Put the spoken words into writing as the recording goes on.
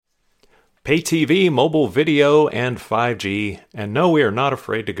Pay TV, mobile video, and 5G. And no, we are not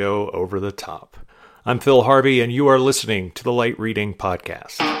afraid to go over the top. I'm Phil Harvey, and you are listening to the Light Reading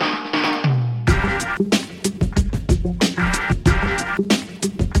Podcast.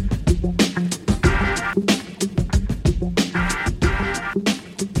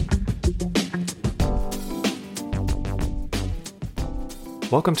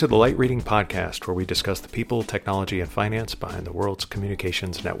 Welcome to the Light Reading Podcast, where we discuss the people, technology, and finance behind the world's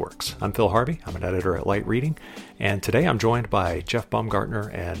communications networks. I'm Phil Harvey. I'm an editor at Light Reading, and today I'm joined by Jeff Baumgartner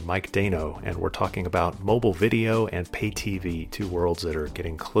and Mike Dano, and we're talking about mobile video and pay TV, two worlds that are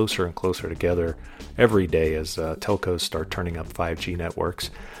getting closer and closer together every day as telcos start turning up 5G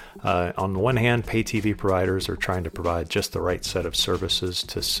networks. On the one hand, pay TV providers are trying to provide just the right set of services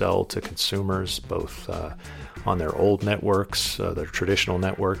to sell to consumers, both on their old networks, their traditional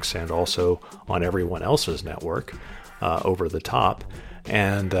networks, and also on everyone else's network over the top.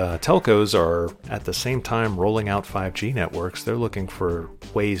 And telcos are at the same time rolling out 5G networks. They're looking for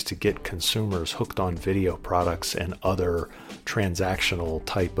ways to get consumers hooked on video products and other transactional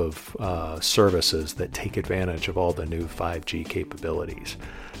type of services that take advantage of all the new 5G capabilities.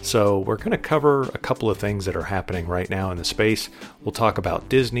 So we're going to cover a couple of things that are happening right now in the space. We'll talk about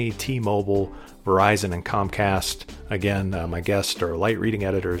Disney, T-Mobile, Verizon, and Comcast. Again, my guests are Light Reading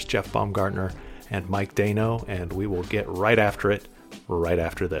editors Jeff Baumgartner and Mike Dano, and we will get right after it right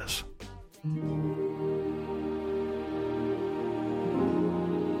after this.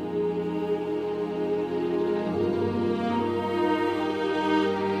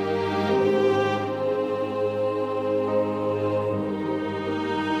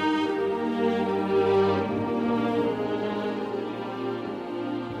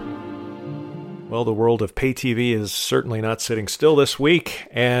 Well, the world of pay TV is certainly not sitting still this week,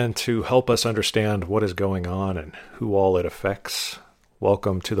 and to help us understand what is going on and who all it affects,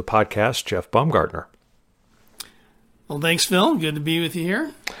 welcome to the podcast, Jeff Baumgartner. Well, thanks, Phil. Good to be with you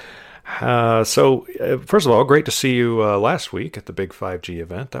here. So, first of all, great to see you last week at the big 5G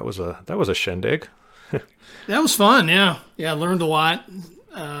event. That was a shindig. That was fun. Yeah. I learned a lot.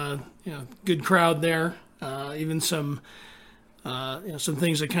 Good crowd there. Even some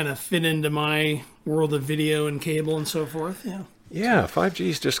things that kind of fit into my world of video and cable and so forth. Yeah. 5G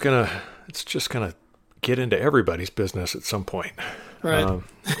is just gonna get into everybody's business at some point. Right.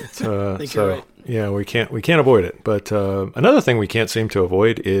 You're right. Yeah, we can't avoid it. But another thing we can't seem to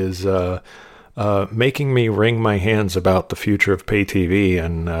avoid is making me wring my hands about the future of pay TV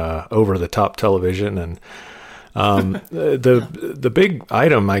and over-the-top television. And the big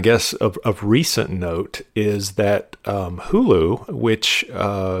item, I guess, of recent note is that Hulu, which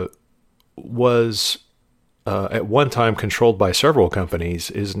was at one time controlled by several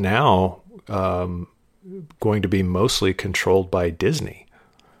companies, is now going to be mostly controlled by Disney.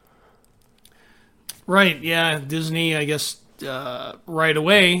 Right. Yeah. Disney, I guess, right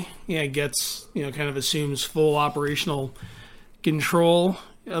away, gets, kind of assumes full operational control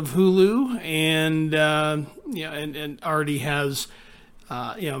of Hulu, and and already has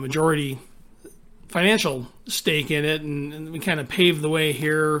a majority financial stake in it, and we kind of paved the way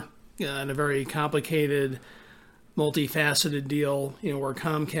here in a very complicated, multifaceted deal, where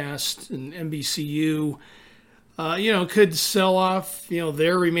Comcast and NBCU, could sell off,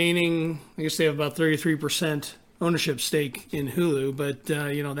 their remaining, I guess they have about 33% ownership stake in Hulu, but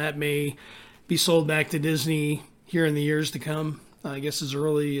that may be sold back to Disney here in the years to come. I guess as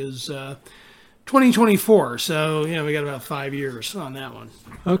early as 2024. So, we got about 5 years on that one.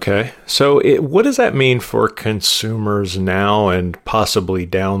 Okay. So what does that mean for consumers now and possibly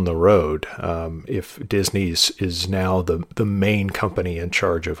down the road if Disney is now the main company in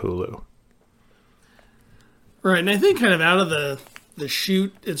charge of Hulu? Right. And I think kind of out of the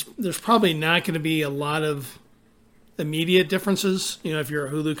chute, there's probably not going to be a lot of immediate differences. If you're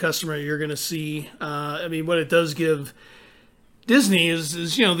a Hulu customer, you're going to see, what it does give Disney is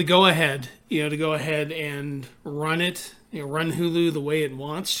the go ahead, to go ahead and run it, run Hulu the way it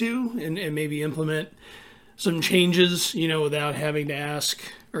wants to, and maybe implement some changes, without having to ask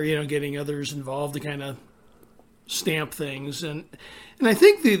or, getting others involved to kind of stamp things. And I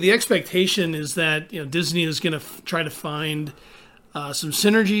think the expectation is that, Disney is going to try to find some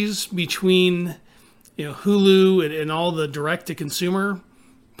synergies between, Hulu and all the direct to consumer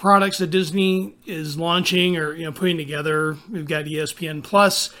products that Disney is launching or putting together. We've got ESPN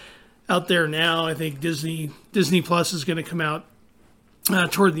Plus out there now. I think Disney Plus is going to come out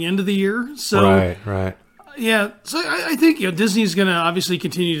toward the end of the year. So right. Yeah, so I think Disney's going to obviously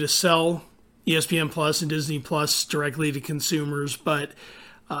continue to sell ESPN Plus and Disney Plus directly to consumers, but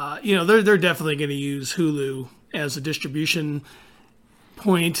they're definitely going to use Hulu as a distribution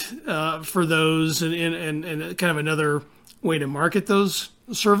point for those, and kind of another way to market those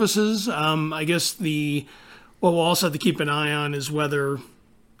services. I guess what we'll also have to keep an eye on is whether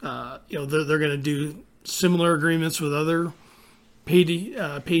they're going to do similar agreements with other pay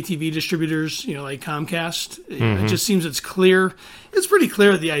TV distributors, like Comcast. It just seems it's clear. It's pretty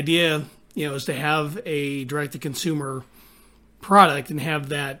clear the idea, is to have a direct-to-consumer product and have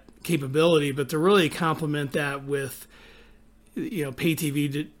that capability, but to really complement that with, pay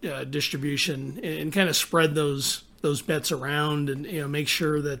TV distribution and kind of spread those bets around and, make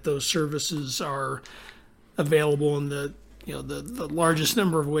sure that those services are available in the largest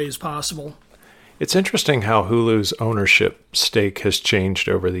number of ways possible. It's interesting how Hulu's ownership stake has changed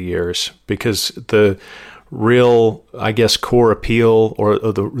over the years, because the real, I guess, core appeal or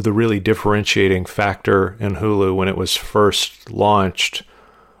the really differentiating factor in Hulu when it was first launched,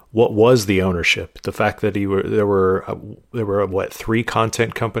 what was the ownership? The fact that there were what, 3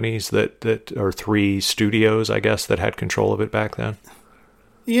 content companies that or 3 studios, I guess, that had control of it back then?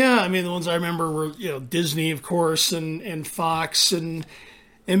 Yeah, I mean, the ones I remember were, Disney, of course, and Fox and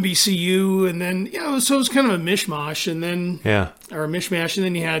NBCU, and then, so it was kind of a mishmash, and then, or a mishmash, and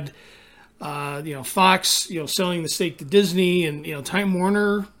then you had, Fox, selling the stake to Disney, and, Time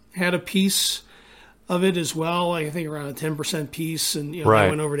Warner had a piece of it as well, I think around a 10% piece, and, right. They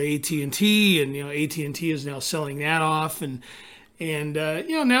went over to AT&T, and, AT&T is now selling that off, and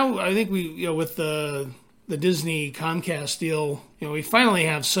now I think we, with the Disney Comcast deal, we finally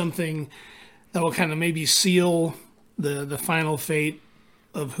have something that will kind of maybe seal the final fate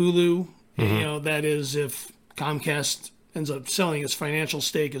of Hulu. That is, if Comcast ends up selling its financial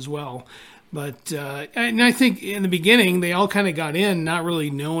stake as well. But and I think in the beginning they all kind of got in not really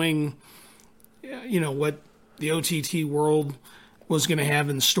knowing, what the OTT world was going to have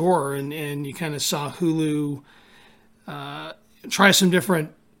in store, and you kind of saw Hulu try some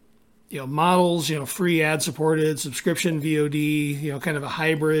different models, free ad-supported, subscription VOD, kind of a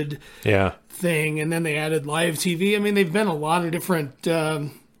hybrid thing. And then they added live TV. I mean, they've been a lot of different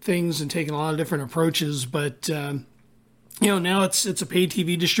things and taken a lot of different approaches. But, now it's a pay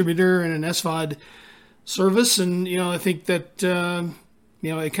TV distributor and an SVOD service. And, I think that,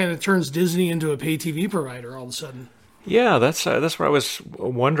 it kind of turns Disney into a pay TV provider all of a sudden. Yeah, that's what I was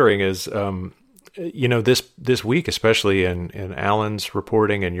wondering is... this week, especially in Alan's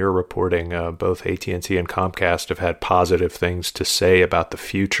reporting and your reporting, both AT&T and Comcast have had positive things to say about the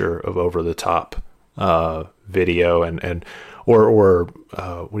future of over-the-top video or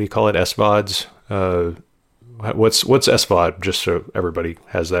what do you call it, SVODs? What's SVOD? Just so everybody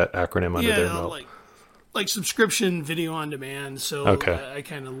has that acronym under their belt. Like subscription video on demand. So okay. I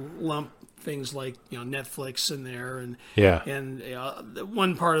kind of lump things like Netflix in there, and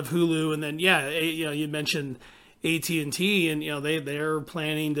one part of Hulu, and then you mentioned AT&T, and they're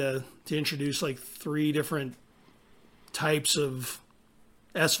planning to introduce like 3 different types of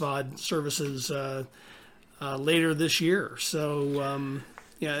SVOD services later this year. So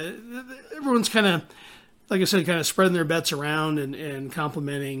everyone's kind of, like I said, kind of spreading their bets around and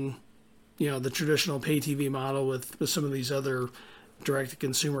complementing the traditional pay TV model with some of these other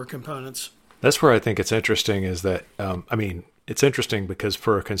direct-to-consumer components. That's where I think it's interesting is that, it's interesting because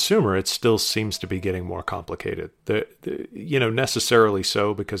for a consumer, it still seems to be getting more complicated. Necessarily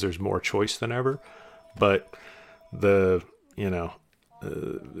so because there's more choice than ever, but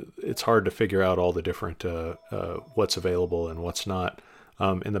it's hard to figure out all the different what's available and what's not.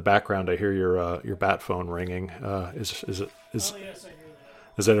 In the background, I hear your bat phone ringing. Is it? Oh, yes, I hear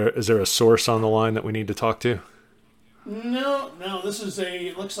that. Is there a source on the line that we need to talk to? No. This is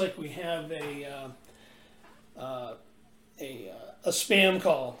it looks like we have a spam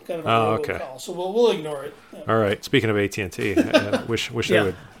call, kind of a robocall. So we'll ignore it. All right. Speaking of AT&T, wish they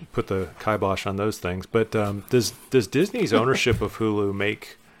would put the kibosh on those things. But does Disney's ownership of Hulu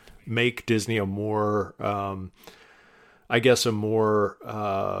make Disney a more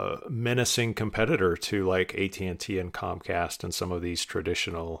menacing competitor to like AT&T and Comcast and some of these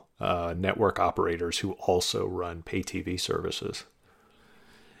traditional network operators who also run pay TV services?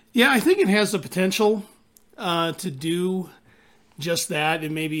 Yeah, I think it has the potential to do just that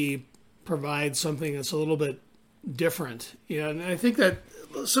and maybe provide something that's a little bit different. And I think that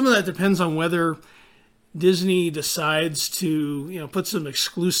some of that depends on whether Disney decides to, put some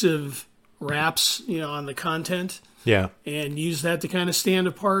exclusive wraps, on the content. Yeah, and use that to kind of stand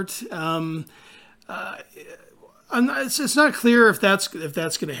apart. It's not clear if that's going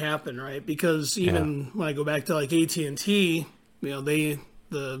to happen, right? Because even when I go back to like AT&T,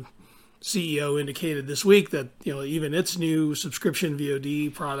 the CEO indicated this week that even its new subscription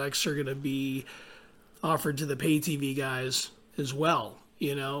VOD products are going to be offered to the pay TV guys as well.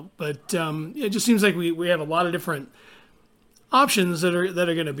 But it just seems like we have a lot of different options that are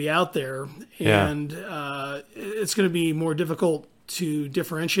going to be out there, and it's going to be more difficult to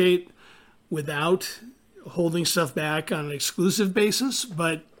differentiate without holding stuff back on an exclusive basis.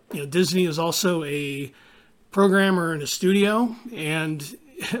 But Disney is also a programmer and a studio, and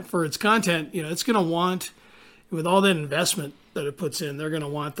for its content, it's going to want, with all that investment that it puts in, they're going to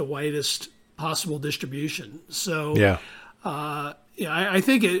want the widest possible distribution. So I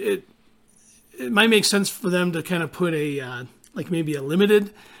think it might make sense for them to kind of put a maybe a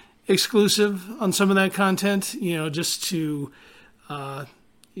limited exclusive on some of that content, just to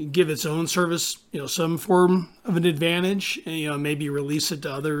give its own service, some form of an advantage, and maybe release it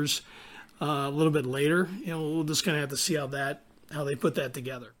to others a little bit later. We'll just kind of have to see how they put that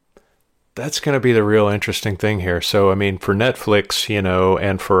together. That's going to be the real interesting thing here. So, I mean, for Netflix,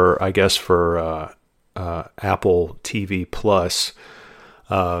 and for Apple TV Plus,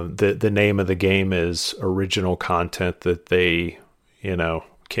 the name of the game is original content that they,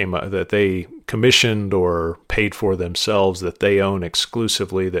 that they commissioned or paid for themselves, that they own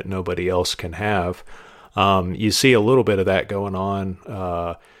exclusively, that nobody else can have. You see a little bit of that going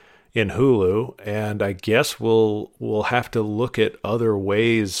on in Hulu, and I guess we'll have to look at other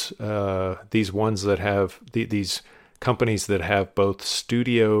ways. These ones that have these companies that have both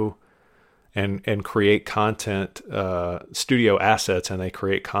studio and create content, studio assets, and they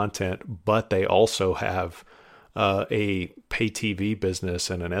create content, but they also have a pay TV business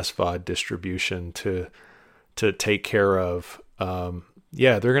and an SVOD distribution to take care of.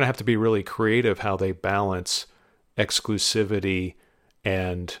 They're going to have to be really creative how they balance exclusivity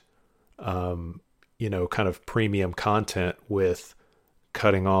and kind of premium content with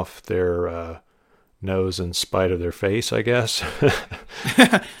cutting off their nose in spite of their face, I guess.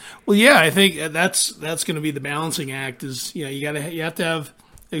 Well, yeah, I think that's going to be the balancing act. Is you have to have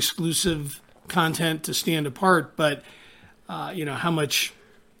exclusive content to stand apart, but how much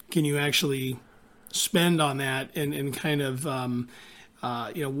can you actually spend on that, and kind of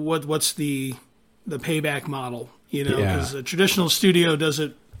what's the payback model? Because a traditional studio does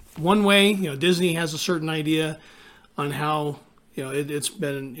it one way. Disney has a certain idea on how it's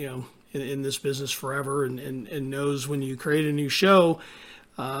been in this business forever, and knows when you create a new show,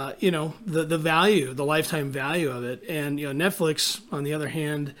 the value, the lifetime value of it. And Netflix, on the other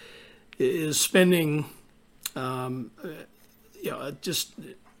hand, is spending just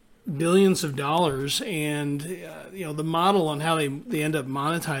billions of dollars, and the model on how they end up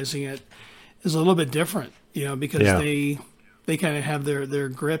monetizing it is a little bit different, because they kind of have their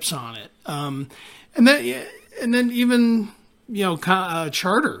grips on it, and then even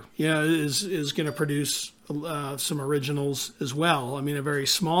Charter is going to produce some originals as well. I mean, a very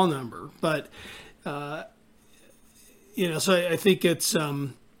small number, but so I think it's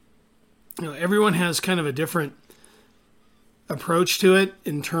everyone has kind of a different approach to it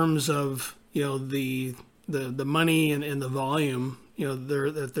in terms of the money and the volume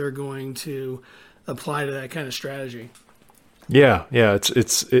that they're going to apply to that kind of strategy. Yeah,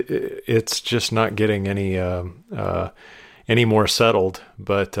 it's just not getting any more settled,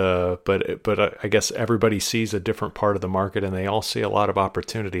 but I guess everybody sees a different part of the market, and they all see a lot of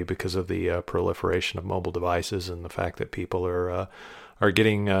opportunity because of the proliferation of mobile devices and the fact that people are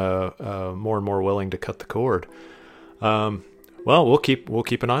getting more and more willing to cut the cord. Well, we'll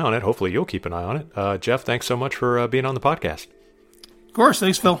keep an eye on it. Hopefully, you'll keep an eye on it. Jeff, thanks so much for being on the podcast. Of course,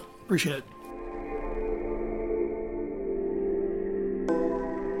 thanks, Phil. Appreciate it.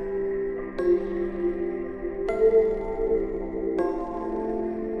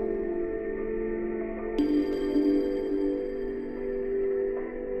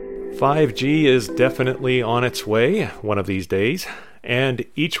 $5G is definitely on its way one of these days, and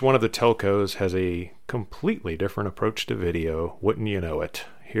each one of the telcos has a completely different approach to video, wouldn't you know it?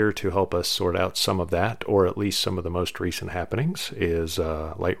 Here to help us sort out some of that, or at least some of the most recent happenings, is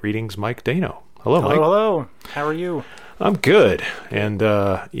Light Reading's Mike Dano. Hello, Mike. Hello. How are you? I'm good. And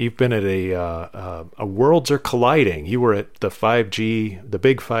you've been at a Worlds Are Colliding. You were at the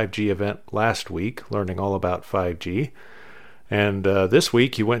big 5G event last week, learning all about 5G. And this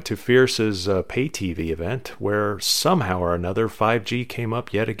week you went to Fierce's pay TV event, where somehow or another 5G came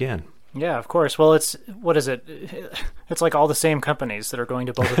up yet again. Yeah, of course. Well, what is it? It's like all the same companies that are going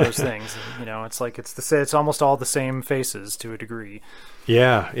to both of those things. It's like it's almost all the same faces to a degree.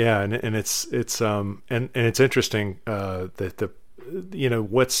 Yeah, and it's interesting that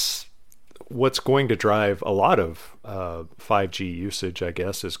what's going to drive a lot of 5G usage, I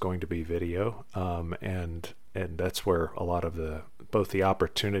guess, is going to be video, and that's where a lot of both the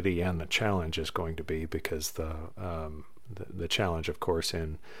opportunity and the challenge is going to be, because the challenge, of course,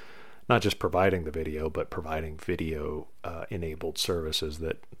 in not just providing the video, but providing video enabled services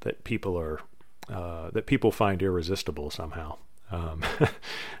that people find irresistible somehow.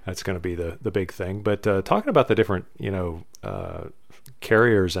 That's going to be the big thing. But talking about the different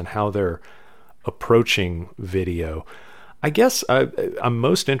carriers and how they're approaching video, I guess I'm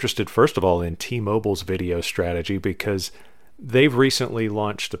most interested, first of all, in T-Mobile's video strategy, because they've recently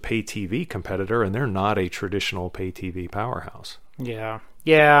launched a pay TV competitor, and they're not a traditional pay TV powerhouse. Yeah.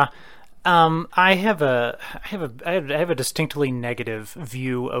 I have a distinctly negative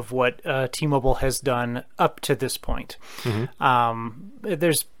view of what T-Mobile has done up to this point. Mm-hmm.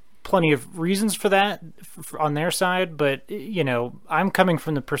 There's plenty of reasons for that on their side, but I'm coming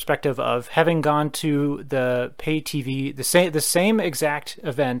from the perspective of having gone to the pay TV, the same exact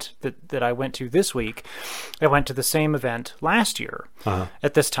event that I went to this week. I went to the same event last year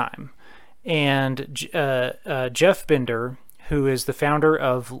at this time, and Jeff Binder, who is the founder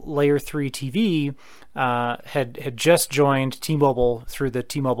of Layer 3 TV, had just joined T-Mobile through the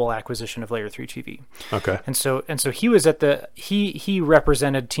T-Mobile acquisition of Layer 3 TV. Okay. And so he was at he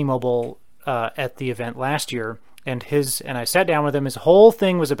represented T-Mobile at the event last year, and I sat down with him. His whole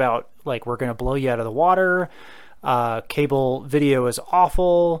thing was about, like, we're going to blow you out of the water. Cable video is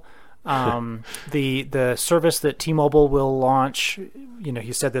awful. The service that T-Mobile will launch,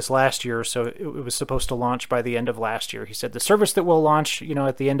 he said this last year, so it was supposed to launch by the end of last year. He said the service that will launch,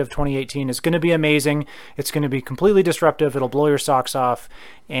 at the end of 2018 is going to be amazing. It's going to be completely disruptive. It'll blow your socks off,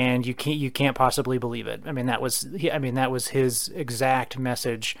 and you can't possibly believe it. That was his exact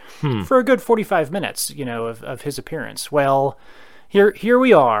message for a good 45 minutes, of his appearance. Well, here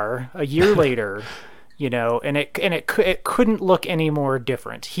we are a year later. And it couldn't look any more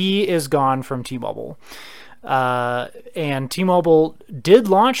different. He is gone from T-Mobile. And T-Mobile did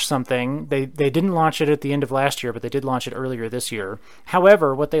launch something. They didn't launch it at the end of last year, but they did launch it earlier this year.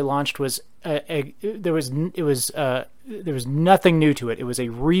 However, what they launched was there was nothing new to it. It was a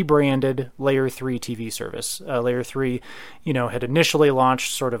rebranded Layer 3 TV service. Layer 3, had initially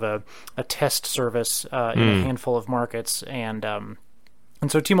launched sort of a test service in a handful of markets, and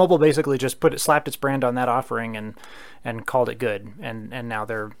so T-Mobile basically just slapped its brand on that offering and called it good, and now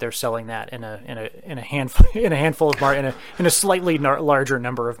they're selling that in a handful of in a slightly larger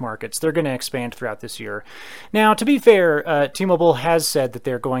number of markets. They're going to expand throughout this year. Now, to be fair, T-Mobile has said that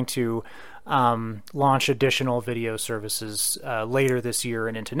they're going to launch additional video services later this year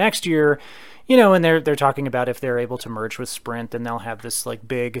and into next year. And they're talking about if they're able to merge with Sprint, then they'll have this like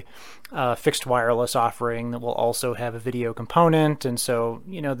big fixed wireless offering that will also have a video component. And so,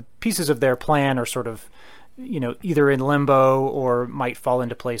 the pieces of their plan are sort of, either in limbo or might fall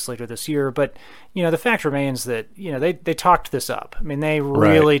into place later this year. But, the fact remains that, they talked this up. They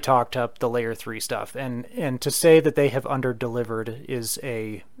really talked up the Layer 3 stuff. And to say that they have under-delivered is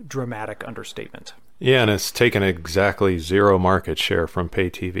a dramatic understatement. Yeah, and it's taken exactly zero market share from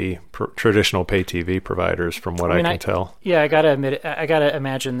pay TV, traditional pay TV providers, from what I can tell. Yeah, I gotta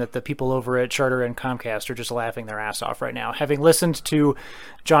imagine that the people over at Charter and Comcast are just laughing their ass off right now, having listened to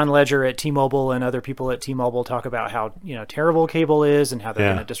John Ledger at T-Mobile and other people at T-Mobile talk about how terrible cable is and how they're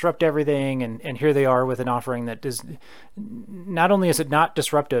going to disrupt everything, and here they are with an offering that is not only is it not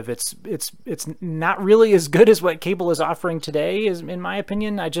disruptive, it's not really as good as what cable is offering today, is in my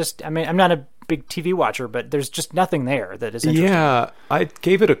opinion. I'm not a big TV watcher, but there's just nothing there that is interesting. Yeah, I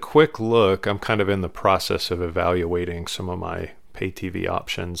gave it a quick look. I'm kind of in the process of evaluating some of my pay TV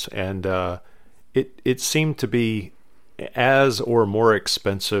options, and it seemed to be as or more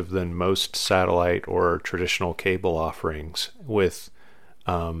expensive than most satellite or traditional cable offerings, with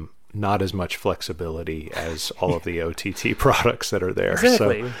not as much flexibility as all of the OTT products that are there.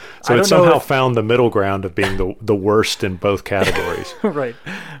 Exactly. So it somehow found the middle ground of being the worst in both categories. Right.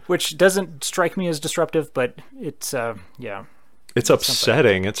 Which doesn't strike me as disruptive, but it's, It's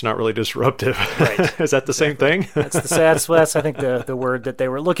upsetting. It's not really disruptive. Right. Is that the same thing? That's the sad. That's I think the word that they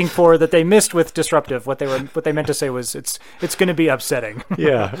were looking for that they missed with disruptive. What they meant to say was it's going to be upsetting.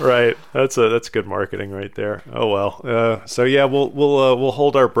 Yeah, right. That's good marketing right there. Oh well. So yeah, we'll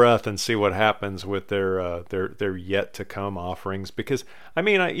hold our breath and see what happens with their yet to come offerings, because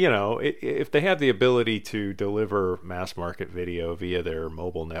if they have the ability to deliver mass market video via their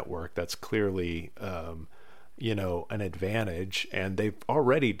mobile network, that's clearly an advantage, and they've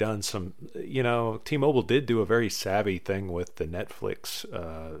already done some, T-Mobile did do a very savvy thing with the Netflix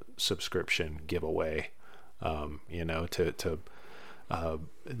subscription giveaway,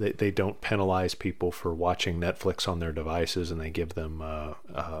 they don't penalize people for watching Netflix on their devices, and they give them,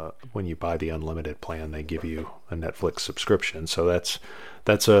 when you buy the unlimited plan, they give you a Netflix subscription. So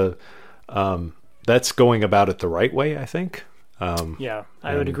that's a that's going about it the right way, I think. Yeah,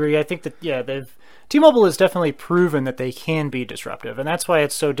 I would agree. I think that, T-Mobile has definitely proven that they can be disruptive, and that's why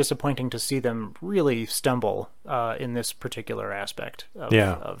it's so disappointing to see them really stumble in this particular aspect of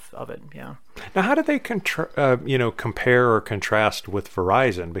it. Yeah. Now, how do they compare or contrast with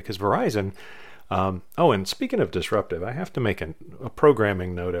Verizon? Because Verizon, and speaking of disruptive, I have to make a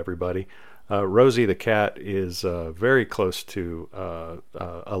programming note, everybody. Rosie the cat is very close to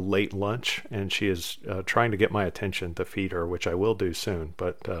a late lunch, and she is trying to get my attention to feed her, which I will do soon.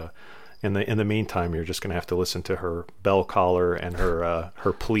 But in the meantime, you're just going to have to listen to her bell collar and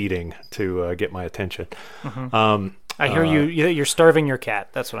her pleading to get my attention. Mm-hmm. I hear you're starving your cat.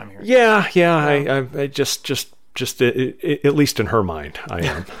 That's what I'm hearing. Yeah. I just at least in her mind, I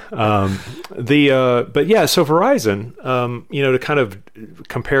am. So Verizon, to kind of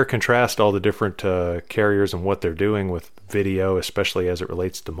compare, contrast all the different carriers and what they're doing with video, especially as it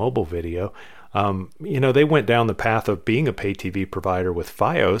relates to mobile video. They went down the path of being a pay TV provider with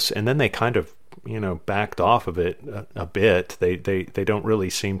Fios, and then they kind of, backed off of it a bit. They don't really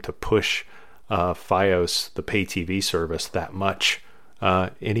seem to push Fios, the pay TV service, that much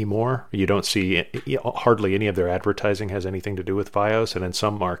anymore. You don't see hardly any of their advertising has anything to do with Fios, and in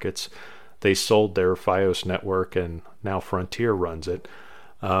some markets they sold their Fios network and now Frontier runs it.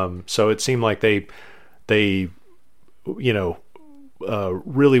 So it seemed like they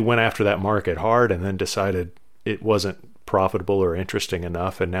really went after that market hard, and then decided it wasn't profitable or interesting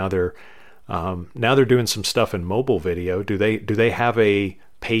enough, and now they're doing some stuff in mobile video. Do they have a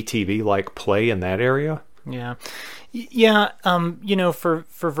pay TV like play in that area? Yeah. For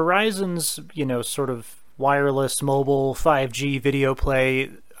Verizon's, sort of wireless mobile 5G video play,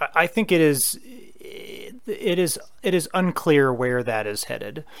 I think it is unclear where that is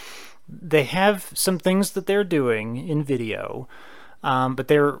headed. They have some things that they're doing in video, but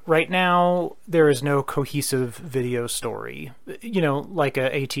right now there is no cohesive video story. Like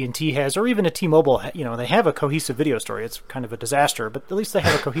a AT&T has, or even a T-Mobile. They have a cohesive video story. It's kind of a disaster, but at least they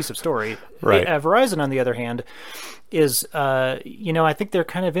have a cohesive story. Right. Verizon, on the other hand, is I think they're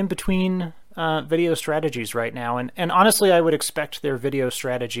kind of in between video strategies right now, and honestly, I would expect their video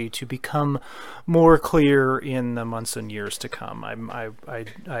strategy to become more clear in the months and years to come.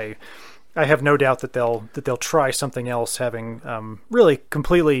 I have no doubt that they'll try something else, having really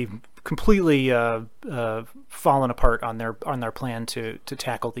completely fallen apart on their plan to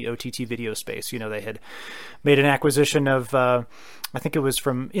tackle the OTT video space. They had made an acquisition of I think it was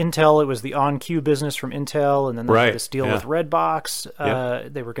from Intel. It was the OnQ business from Intel, and then they had this deal with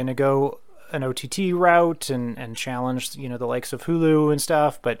Redbox. They were going to go an OTT route and challenge the likes of Hulu and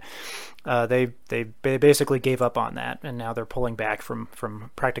stuff, but they basically gave up on that, and now they're pulling back from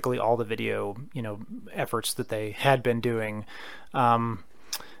practically all the video efforts that they had been doing.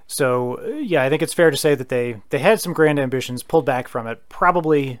 So I think it's fair to say that they had some grand ambitions, pulled back from it.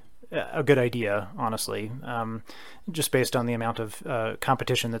 Probably a good idea, honestly, just based on the amount of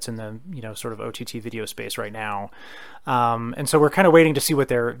competition that's in the sort of OTT video space right now. And so we're kind of waiting to see what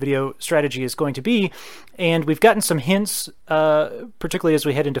their video strategy is going to be. And we've gotten some hints, particularly as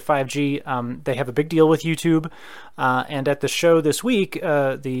we head into 5G. They have a big deal with YouTube. And at the show this week, one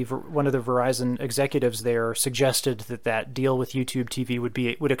of the Verizon executives there suggested that deal with YouTube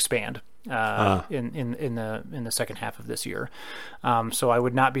TV would expand in the second half of this year. So I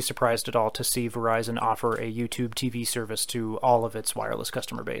would not be surprised at all to see Verizon offer a YouTube TV service to all of its wireless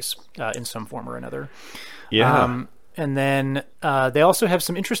customer base in some form or another. Yeah. And then they also have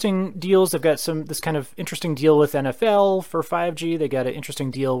some interesting deals. They've got this kind of interesting deal with NFL for 5G. They got an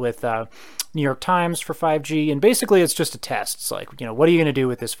interesting deal with New York Times for 5G. And basically, it's just a test. It's like, what are you going to do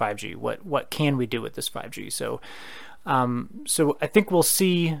with this 5G? What can we do with this 5G? So I think we'll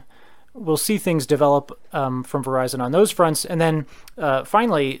see things develop from Verizon on those fronts. And then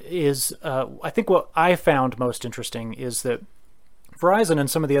finally is I think what I found most interesting is that Verizon and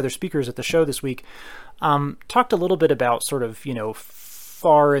some of the other speakers at the show this week talked a little bit about sort of,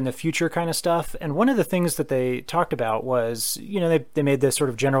 far in the future kind of stuff. And one of the things that they talked about was, they made this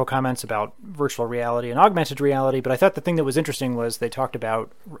sort of general comments about virtual reality and augmented reality. But I thought the thing that was interesting was they talked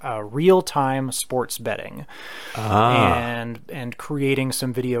about real-time sports betting and creating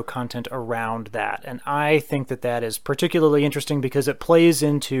some video content around that. And I think that is particularly interesting because it plays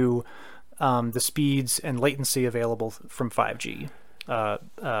into the speeds and latency available from 5G.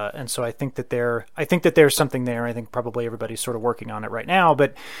 And so I think that there's something there. I think probably everybody's sort of working on it right now.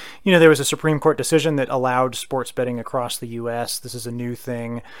 But there was a Supreme Court decision that allowed sports betting across the U.S. This is a new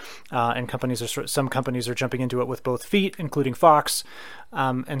thing, and some companies are jumping into it with both feet, including Fox.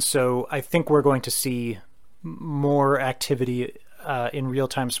 And so I think we're going to see more activity in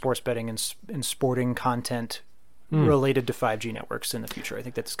real-time sports betting and sporting content related to 5G networks in the future. I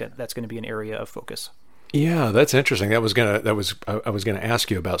think that's going to be an area of focus. Yeah, that's interesting. I was gonna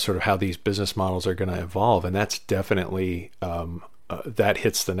ask you about sort of how these business models are going to evolve, and that's definitely that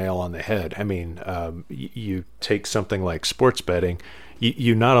hits the nail on the head. I mean, you take something like sports betting,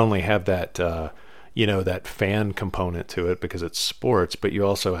 you not only have that that fan component to it because it's sports, but you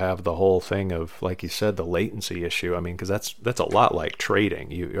also have the whole thing of, like you said, the latency issue. I mean, because that's a lot like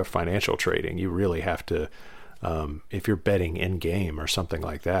trading. Your financial trading, you really have to, if you're betting in game or something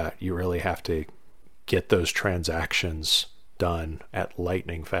like that, you really have to get those transactions done at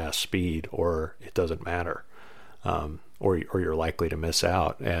lightning fast speed, or it doesn't matter, or you're likely to miss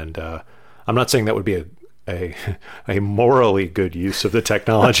out. And I'm not saying that would be a morally good use of the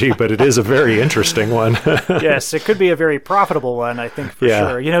technology, but it is a very interesting one. Yes, it could be a very profitable one, I think, for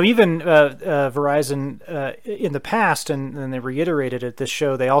sure. Even Verizon in the past, and they reiterated at this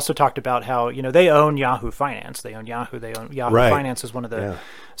show, they also talked about how, they own Yahoo Finance. They own Yahoo. Right. Finance is one of the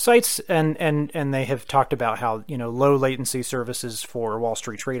sites, and they have talked about how, low latency services for Wall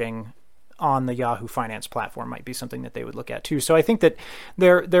Street trading on the Yahoo Finance platform might be something that they would look at too. So I think that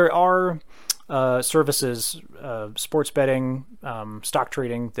there are services, sports betting, stock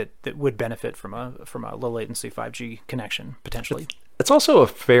trading that would benefit from a low latency 5G connection potentially. It's also a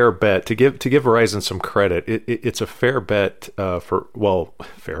fair bet to give Verizon some credit. It's a fair bet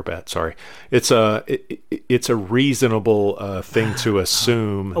fair bet. Sorry, it's a reasonable thing to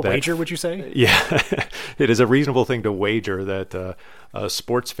assume. Wager, would you say? Yeah, it is a reasonable thing to wager that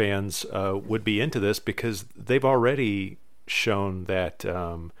sports fans would be into this, because they've already shown that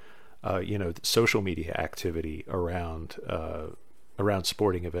social media activity around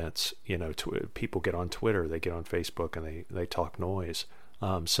sporting events. People get on Twitter, they get on Facebook, and they talk noise.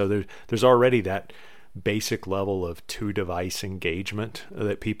 So there's already that basic level of two-device engagement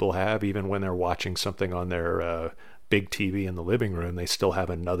that people have, even when they're watching something on their big TV in the living room. They still have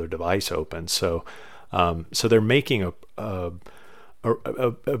another device open. So they're making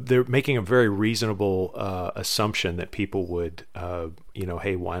they're making a very reasonable assumption that people would,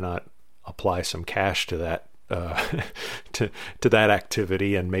 hey, why not apply some cash to that to that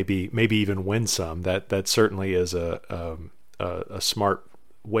activity, and maybe even win some. That certainly is a smart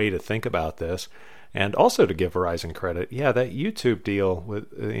way to think about this. And also, to give Verizon credit, that YouTube deal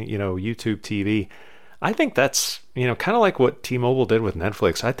with YouTube TV, I think that's kind of like what T-Mobile did with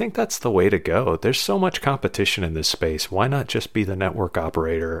Netflix. I think that's the way to go. There's so much competition in this space. Why not just be the network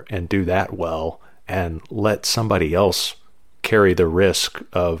operator and do that well, and let somebody else carry the risk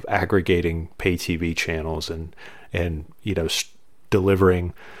of aggregating pay TV channels and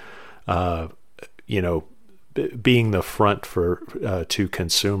delivering, being the front for to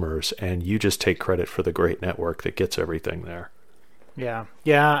consumers, and you just take credit for the great network that gets everything there. Yeah.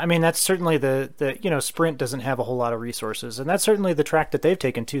 I mean, that's certainly the Sprint doesn't have a whole lot of resources, and that's certainly the track that they've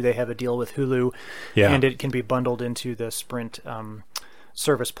taken too. They have a deal with Hulu, and it can be bundled into the Sprint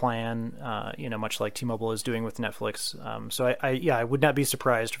service plan, much like T-Mobile is doing with Netflix. So I would not be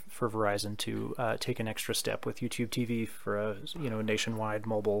surprised for Verizon to take an extra step with YouTube TV for a nationwide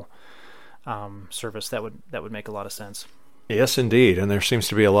mobile service. That would make a lot of sense. Yes, indeed. And there seems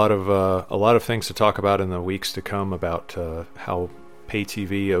to be a lot of things to talk about in the weeks to come about how pay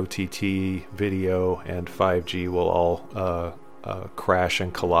TV, OTT, video, and 5G will all crash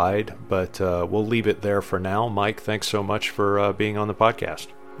and collide. But we'll leave it there for now. Mike, thanks so much for being on the podcast.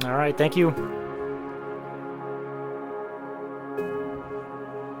 All right. Thank you.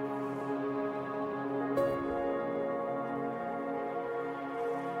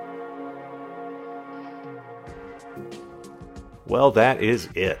 Well, that is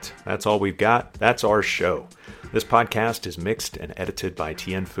it. That's all we've got. That's our show. This podcast is mixed and edited by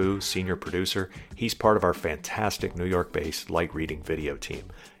Tien Fu, senior producer. He's part of our fantastic New York-based Light Reading video team.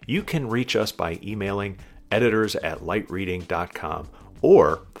 You can reach us by emailing editors@lightreading.com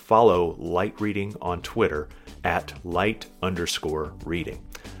or follow Light Reading on Twitter @light_reading.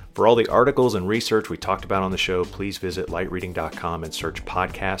 For all the articles and research we talked about on the show, please visit lightreading.com and search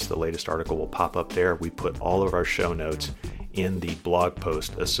podcast. The latest article will pop up there. We put all of our show notes in the blog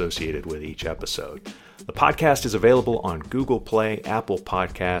post associated with each episode. The podcast is available on Google Play, Apple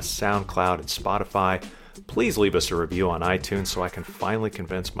Podcasts, SoundCloud, and Spotify. Please leave us a review on iTunes so I can finally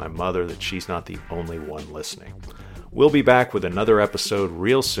convince my mother that she's not the only one listening. We'll be back with another episode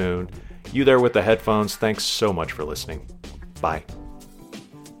real soon. You there with the headphones, thanks so much for listening. Bye.